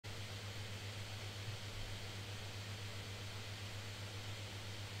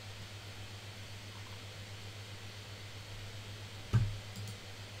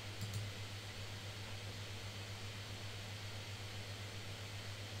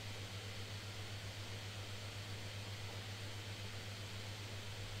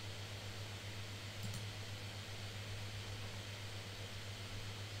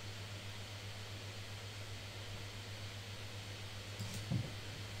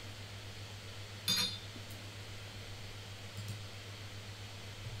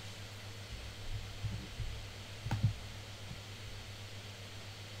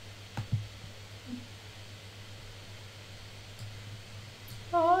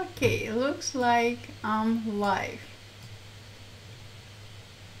Okay, looks like I'm live.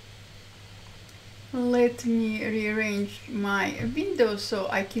 Let me rearrange my window so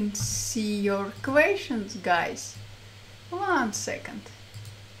I can see your questions, guys. 1 second.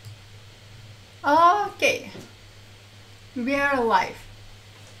 Okay, we are live.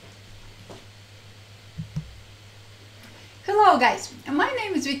 Hello, guys. My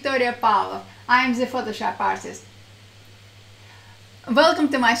name is Victoria Pavlov. I am the Photoshop artist. Welcome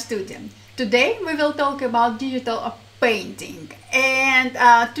to my studio. Today we will talk about digital painting, and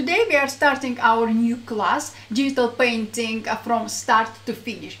today we are starting our new class, digital painting from start to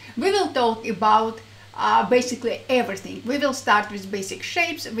finish. We will talk about basically everything. We will start with basic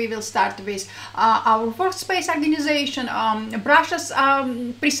shapes, we will start with our workspace organization, brushes,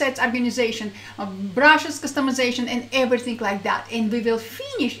 presets organization, brushes customization, and everything like that. And we will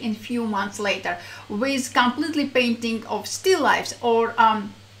finish in few months later with completely painting of still lifes or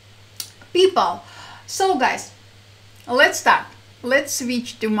people. So guys, let's start. Let's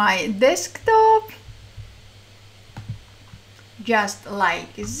switch to my desktop, just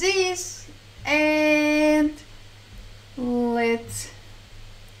like this, and let's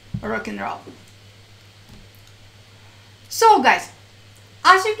rock and roll. So guys,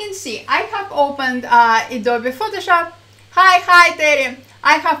 as you can see, I have opened Adobe Photoshop. Hi Terry.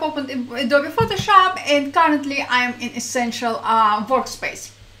 I have opened Adobe Photoshop, and currently I am in Essential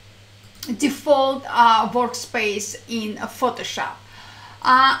workspace, default workspace in Photoshop.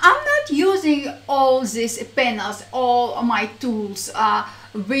 I'm not using all these panels, all my tools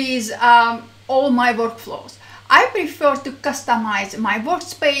with all my workflows. I prefer to customize my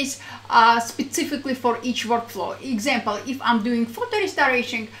workspace specifically for each workflow. Example, if I'm doing photo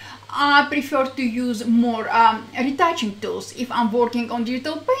restoration, I prefer to use more retouching tools. If I'm working on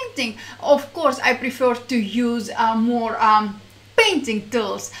digital painting, of course, I prefer to use more painting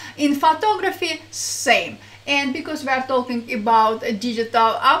tools. In photography, same. And because we are talking about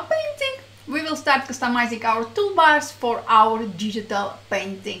digital painting, we will start customizing our toolbars for our digital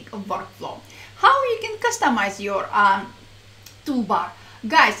painting workflow. How you can customize your toolbar?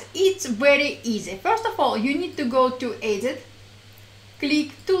 Guys, it's very easy. First of all, you need to go to Edit,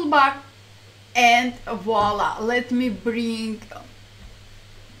 click Toolbar, and voila. Let me bring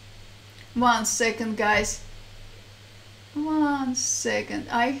 1 second, guys. 1 second.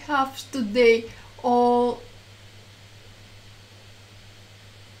 I have today all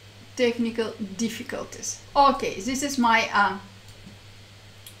technical difficulties. Okay, this is my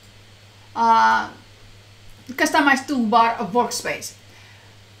customized toolbar workspace.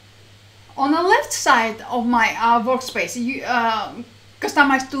 On the left side of my workspace,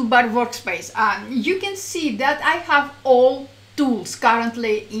 customized toolbar workspace, you can see that I have all tools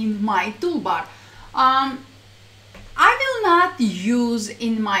currently in my toolbar. I will not use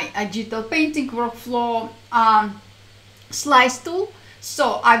in my digital painting workflow slice tool.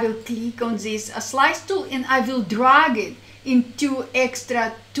 So I will click on this slice tool and I will drag it into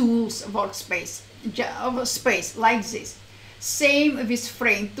extra tools workspace space like this. Same with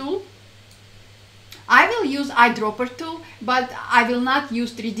frame tool. I will use eyedropper tool, but I will not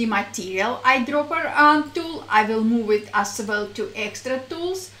use 3D material eyedropper tool. I will move it as well to extra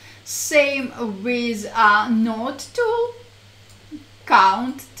tools. Same with node tool,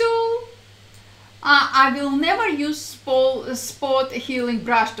 count tool. I will never use spot healing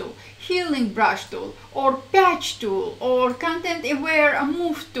brush tool, or patch tool, or content aware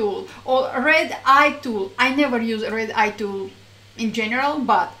move tool, or red eye tool. I never use red eye tool in general,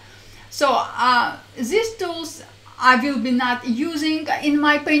 but so these tools I will be not using in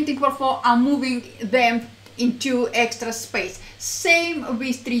my painting workflow. I'm moving them into extra space. Same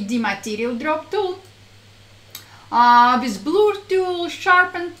with 3D material drop tool. With blur tool,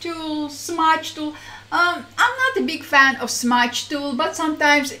 sharpen tool, smudge tool. I'm not a big fan of smudge tool, but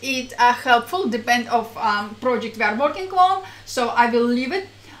sometimes it's helpful, depend of project we are working on, so I will leave it.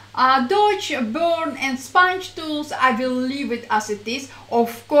 Dodge, burn, and sponge tools, I will leave it as it is.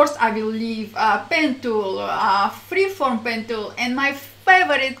 Of course, I will leave pen tool, freeform pen tool, and my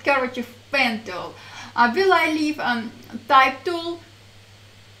favorite curvature pen tool. Will I leave type tool?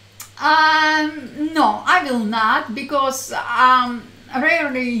 No, I will not, because I'm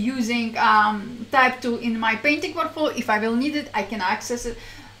rarely using type tool in my painting workflow. If I will need it, I can access it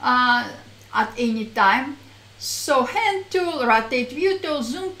at any time. So hand tool, rotate view tool,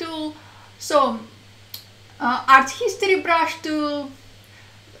 zoom tool. So art history brush tool.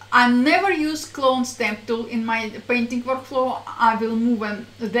 I never use clone stamp tool in my painting workflow. I will move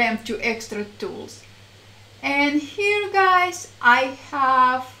them to extra tools. And here, guys, I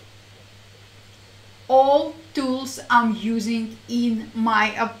have all tools I'm using in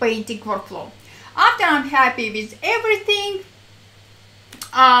my painting workflow. After I'm happy with everything,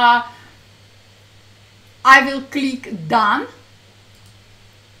 I will click done,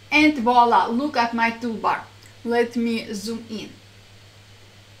 and voila, look at my toolbar. Let me zoom in.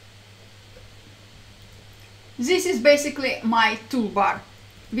 This is basically my toolbar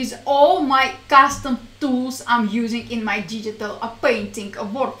with all my custom tools I'm using in my digital painting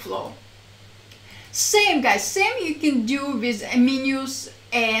workflow. Same guys, same you can do with menus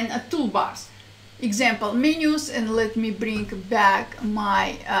and toolbars. Example menus, and let me bring back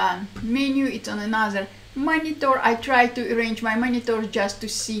my menu. It's on another monitor. I try to arrange my monitor just to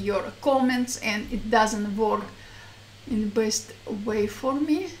see your comments, and it doesn't work in the best way for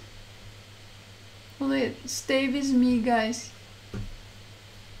me. Stay with me guys.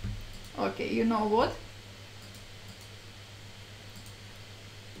 Okay, you know what?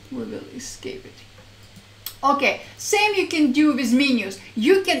 We will escape it. Okay, same you can do with menus.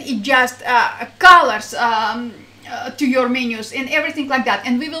 You can adjust colors to your menus and everything like that.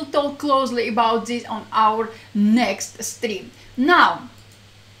 And we will talk closely about this on our next stream. Now,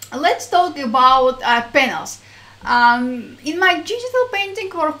 let's talk about panels. In my digital painting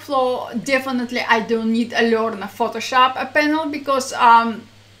workflow, definitely I don't need to learn a Photoshop panel because I'm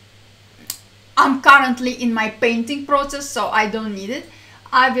currently in my painting process, so I don't need it.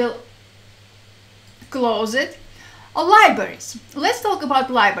 I will close it. Libraries. Let's talk about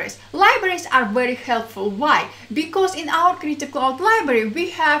libraries. Libraries are very helpful. Why? Because in our Creative Cloud library we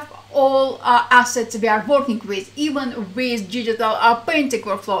have all assets we are working with, even with digital painting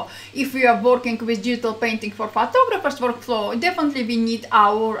workflow. If we are working with digital painting for photographers workflow, definitely we need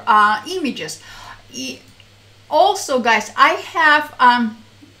our images. Also guys, I have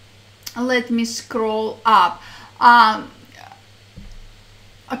let me scroll up.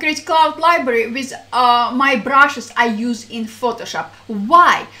 A Creative Cloud library with my brushes I use in Photoshop.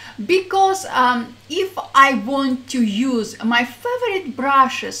 Why? Because if I want to use my favorite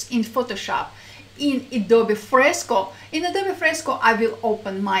brushes in Photoshop in Adobe Fresco, I will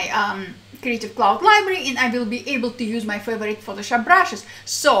open my Creative Cloud library and I will be able to use my favorite Photoshop brushes.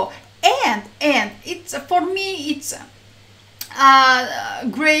 So, and it's for me, it's a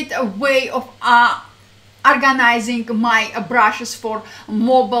great way of organizing my brushes for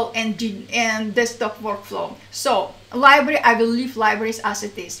mobile and desktop workflow. So library, I will leave libraries as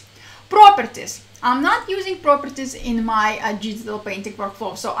it is. Properties. I'm not using properties in my digital painting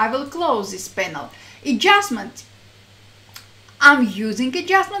workflow, so I will close this panel. Adjustment. I'm using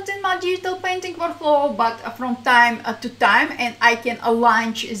adjustments in my digital painting workflow, but from time to time, and I can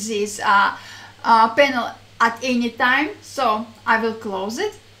launch this panel at any time, so I will close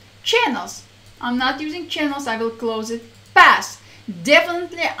it. Channels. I'm not using channels, I will close it. Pass.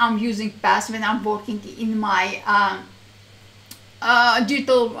 Definitely I'm using pass when I'm working in my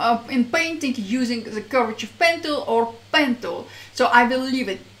digital in painting using the curvature pen tool or pen tool. So I will leave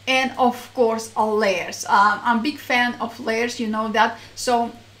it. And of course layers. I'm a big fan of layers, you know that.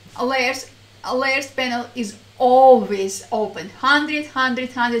 So layers panel is always open.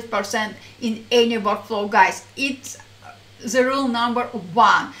 100% in any workflow guys. It's the rule number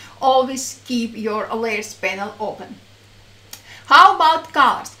one. Always keep your layers panel open. How about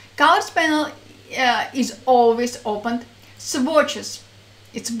colors? Colors panel is always open. Swatches,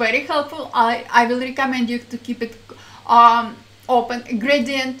 it's very helpful. I will recommend you to keep it open.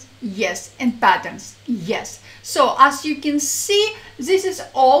 Gradient, yes, and patterns, yes. So as you can see, this is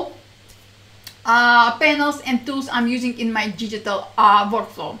all panels and tools I'm using in my digital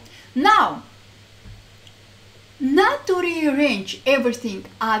workflow. Now, not to rearrange everything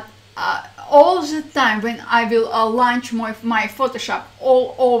at all the time when I will launch my Photoshop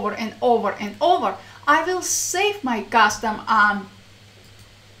all over and over and over, I will save my custom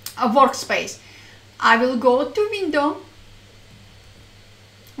workspace. I will go to Window,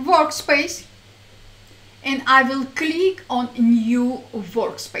 Workspace, and I will click on New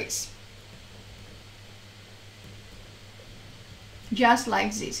Workspace. Just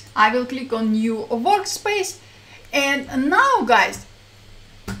like this. I will click on New Workspace. And now guys,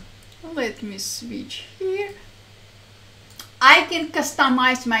 let me switch here. I can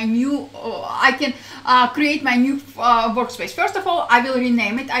customize my new, I can create my new workspace. First of all, I will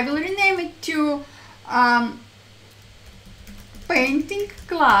rename it. I will rename it to painting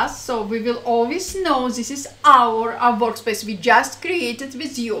class. So we will always know this is our workspace we just created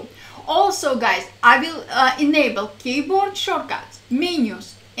with you. Also guys, I will enable keyboard shortcuts,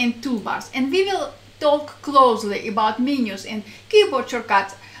 menus and toolbars. And we will talk closely about menus and keyboard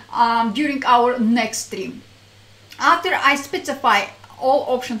shortcuts during our next stream. After I specify all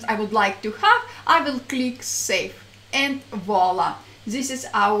options I would like to have, I will click save, and voila, this is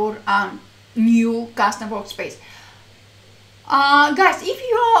our new custom workspace. Guys, if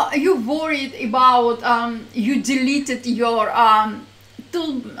you're worried about you deleted your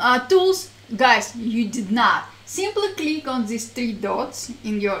tools, guys, you did not. Simply click on these three dots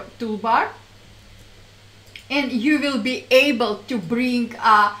in your toolbar and you will be able to bring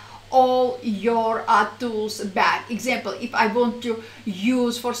all your tools back. Example, if I want to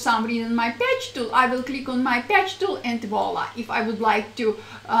use for some reason my patch tool, I will click on my patch tool and voila. If I would like to,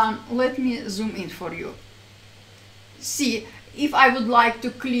 let me zoom in for you. See, if I would like to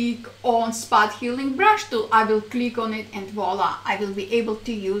click on spot healing brush tool, I will click on it and voila, I will be able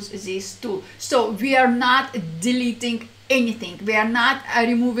to use this tool. So we are not deleting anything. We are not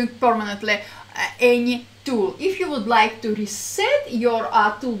removing permanently any tool. If you would like to reset your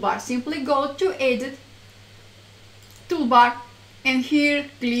toolbar, simply go to edit, toolbar, and here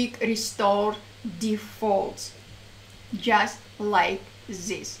click restore defaults, just like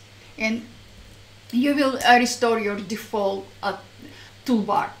this, and you will restore your default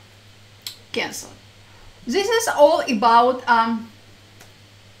toolbar. Cancel. This is all about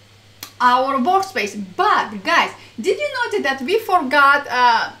our workspace. But guys, did you notice that we forgot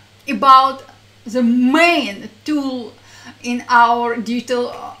about the main tool in our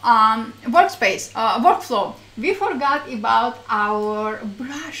digital workspace workflow? We forgot about our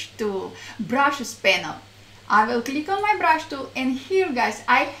brush tool, brushes panel. I will click on my brush tool, and here, guys,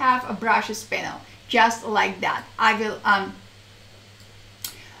 I have a brushes panel, just like that. I will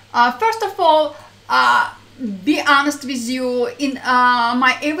first of all be honest with you. In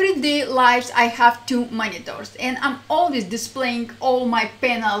my everyday lives, I have two monitors, and I'm always displaying all my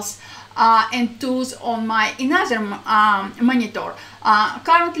panels and tools on my another monitor.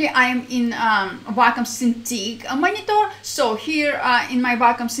 Currently I am in Wacom Cintiq monitor, so here in my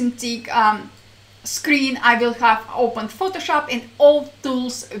Wacom Cintiq screen I will have open Photoshop, and all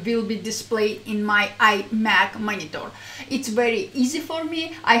tools will be displayed in my iMac monitor. It's very easy for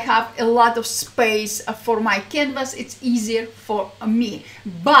me. I have a lot of space for my canvas. It's easier for me.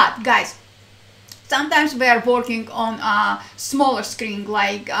 But guys, sometimes we are working on a smaller screen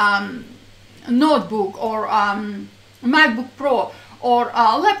like notebook or MacBook Pro or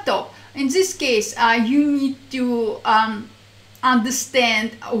a laptop. In this case, you need to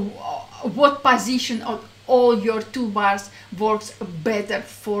understand what position of all your toolbars works better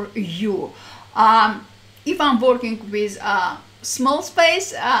for you. If I'm working with small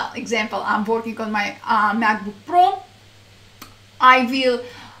space, example, I'm working on my MacBook Pro, I will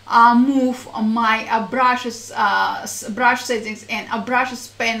move my brushes, brush settings and brushes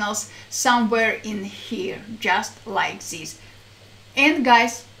panels somewhere in here, just like this. And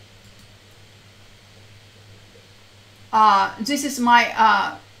guys, this is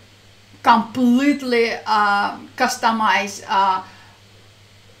my completely customized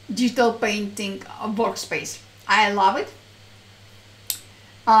digital painting workspace. I love it.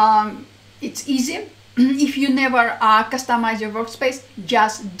 It's easy. If you never customize your workspace,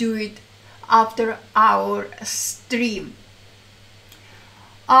 just do it after our stream.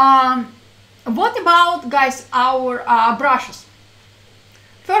 What about, guys, our brushes?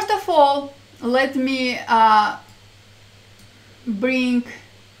 First of all, let me bring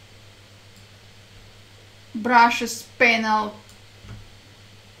brushes panel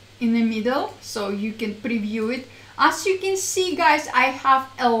in the middle so you can preview it. As you can see, guys, I have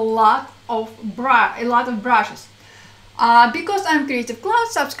a lot of brushes. Because I'm Creative Cloud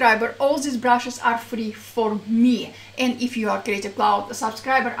subscriber, all these brushes are free for me. And if you are Creative Cloud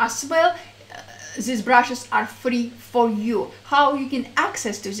subscriber as well, these brushes are free for you. How you can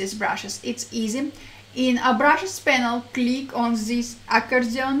access to these brushes? It's easy. In a brushes panel, click on this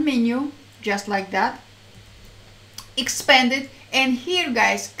accordion menu, just like that. Expand it, and here,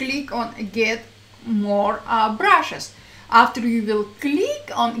 guys, click on get more brushes. After you will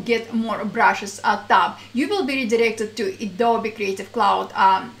click on get more brushes tab, you will be redirected to Adobe Creative Cloud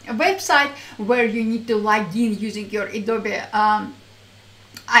website, where you need to log in using your Adobe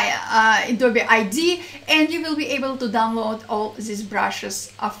Adobe ID, and you will be able to download all these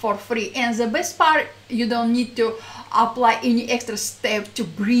brushes for free. And the best part, you don't need to apply any extra step to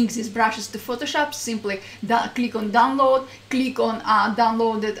bring these brushes to Photoshop. Simply click on download, click on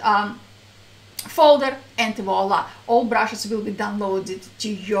downloaded folder, and voila, all brushes will be downloaded to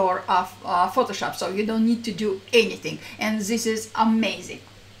your Photoshop, so you don't need to do anything, and this is amazing.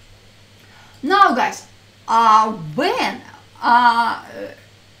 Now, guys, when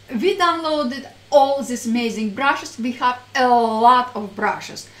we downloaded all these amazing brushes, we have a lot of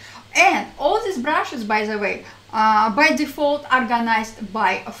brushes. And all these brushes, by the way, by default organized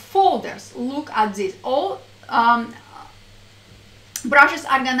by folders. Look at this. All brushes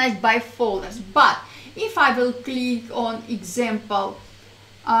organized by folders. But if I will click on example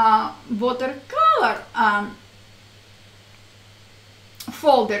watercolor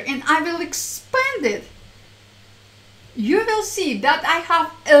folder and I will expand it, you will see that I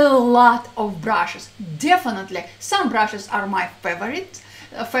have a lot of brushes. Definitely some brushes are my favorite.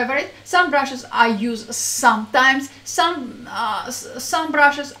 Some brushes I use sometimes, some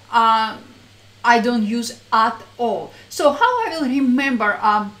brushes I don't use at all. So how I will remember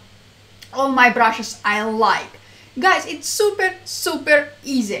all my brushes I like? Guys, it's super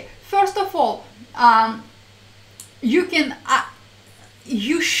easy. First of all, you can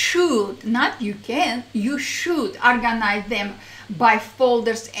you should, not you can, you should organize them by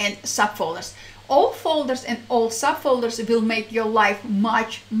folders and subfolders. All folders and all subfolders will make your life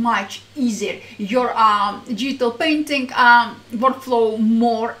much easier, your digital painting workflow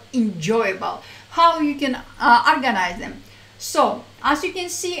more enjoyable. How you can organize them? So as you can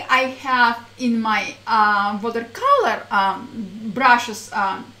see, I have in my watercolor brushes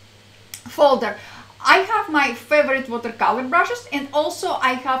folder, I have my favorite watercolor brushes, and also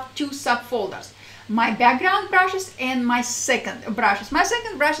I have two subfolders, my background brushes and my second brushes. My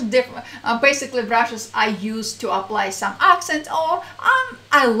second brush is basically brushes I use to apply some accents, or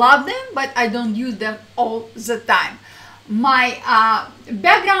I love them but I don't use them all the time. My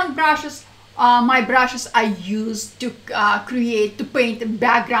background brushes, my brushes I use to paint a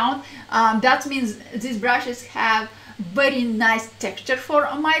background. That means these brushes have very nice texture for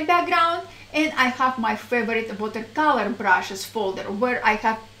my background. And I have my favorite watercolor brushes folder where I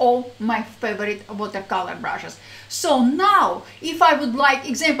have all my favorite watercolor brushes. So now, if I would like,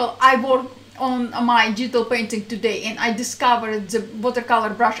 example, I work on my digital painting today and I discovered the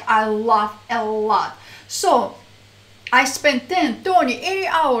watercolor brush I love a lot. So I spent 10, 20, 80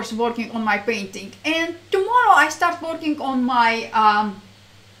 hours working on my painting, and tomorrow I start working on my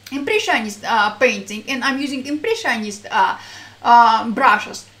Impressionist painting, and I'm using Impressionist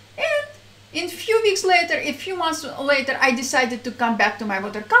brushes. And in a few weeks later, a few months later, I decided to come back to my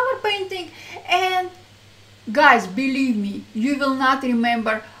watercolor painting, and guys, believe me, you will not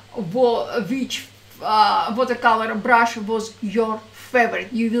remember which watercolor brush was your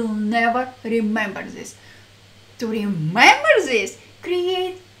favorite. You will never remember this. To remember this,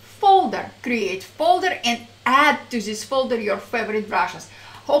 create folder and add to this folder your favorite brushes.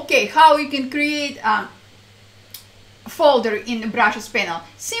 Okay, how you can create folder in the brushes panel?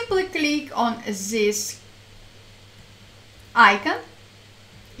 Simply click on this icon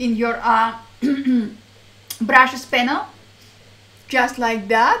in your brushes panel, just like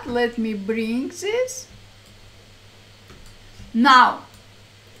that. Let me bring this. Now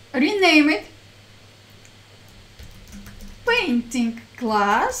rename it painting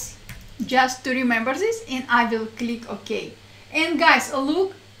class, just to remember this, and I will click OK. And guys,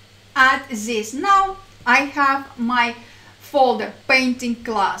 look at this. Now I have my folder painting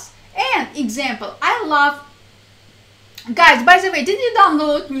class. And example, I love, guys, by the way, did you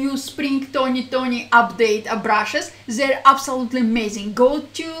download new Spring 2020 update brushes? They're absolutely amazing. Go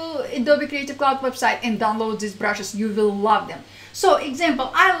to Adobe Creative Cloud website and download these brushes. You will love them. So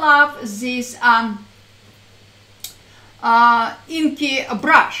example, I love this inky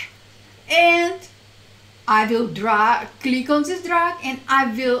brush, and I will click on this drag, and I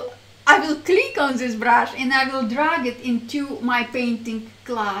will click on this brush and I will drag it into my painting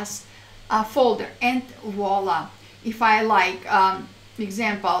class folder, and voila. If I like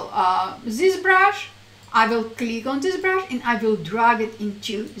example this brush, I will click on this brush and I will drag it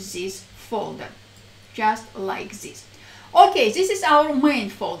into this folder, just like this. Okay, this is our main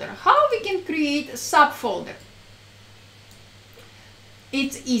folder. How we can create a subfolder?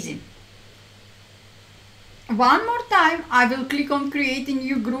 It's easy. One more time, I will click on create a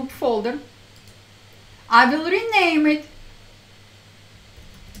new group folder. I will rename it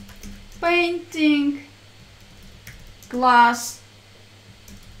painting class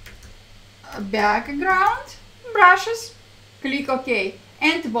background brushes. Click OK,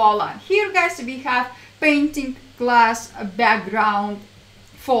 and voila. Here, guys, we have painting class background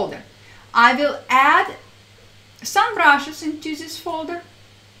folder. I will add some brushes into this folder.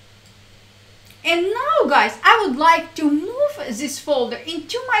 And now, guys, I would like to move this folder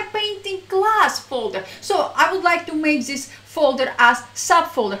into my painting class folder. So I would like to make this folder as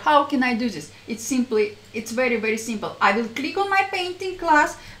subfolder. How can I do this? It's very simple. I will click on my painting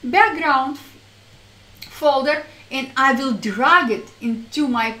class background folder and I will drag it into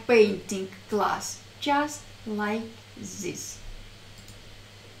my painting class, just like this.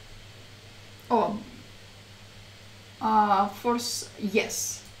 Oh,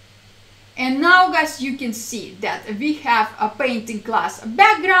 yes. And now guys, you can see that we have a painting class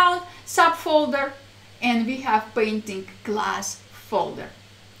background subfolder and we have painting class folder,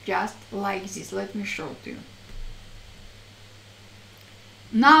 just like this. Let me show to you.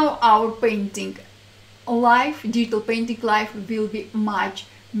 Now our painting life, digital painting life, will be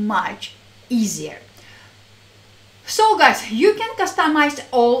much easier. So guys, you can customize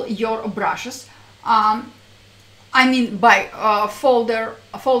all your brushes. I mean by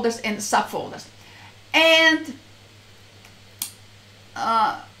folders and subfolders. And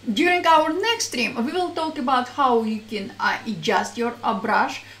during our next stream, we will talk about how you can adjust your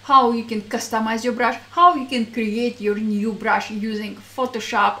brush, how you can customize your brush, how you can create your new brush using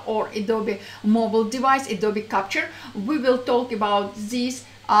Photoshop or Adobe mobile device, Adobe Capture. We will talk about this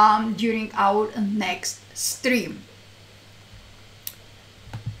during our next stream.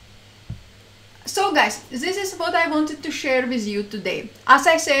 So guys, this is what I wanted to share with you today. As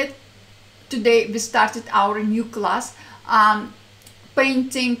I said, today we started our new class,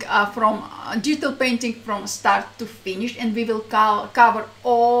 painting from digital painting from start to finish, and we will cover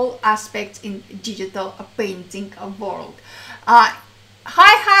all aspects in digital painting world. Hi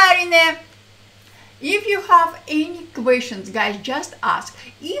Irene, if you have any questions guys, just ask.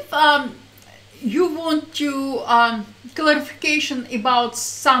 If you want to clarification about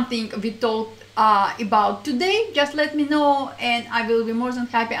something we talked about today, just let me know and I will be more than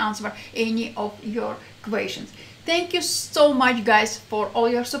happy to answer any of your questions. Thank you so much guys for all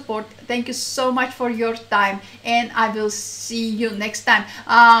your support. Thank you so much for your time, and I will see you next time.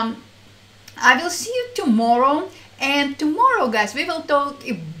 I will see you tomorrow, and tomorrow guys we will talk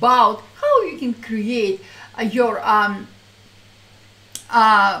about how you can create your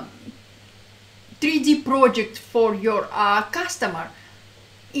 3D project for your customer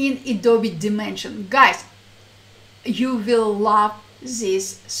in Adobe Dimension. Guys, you will love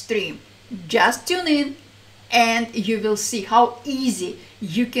this stream. Just tune in and you will see how easy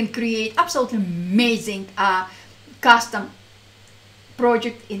you can create absolutely amazing custom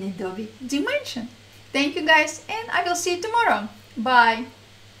project in Adobe Dimension. Thank you guys, and I will see you tomorrow. Bye.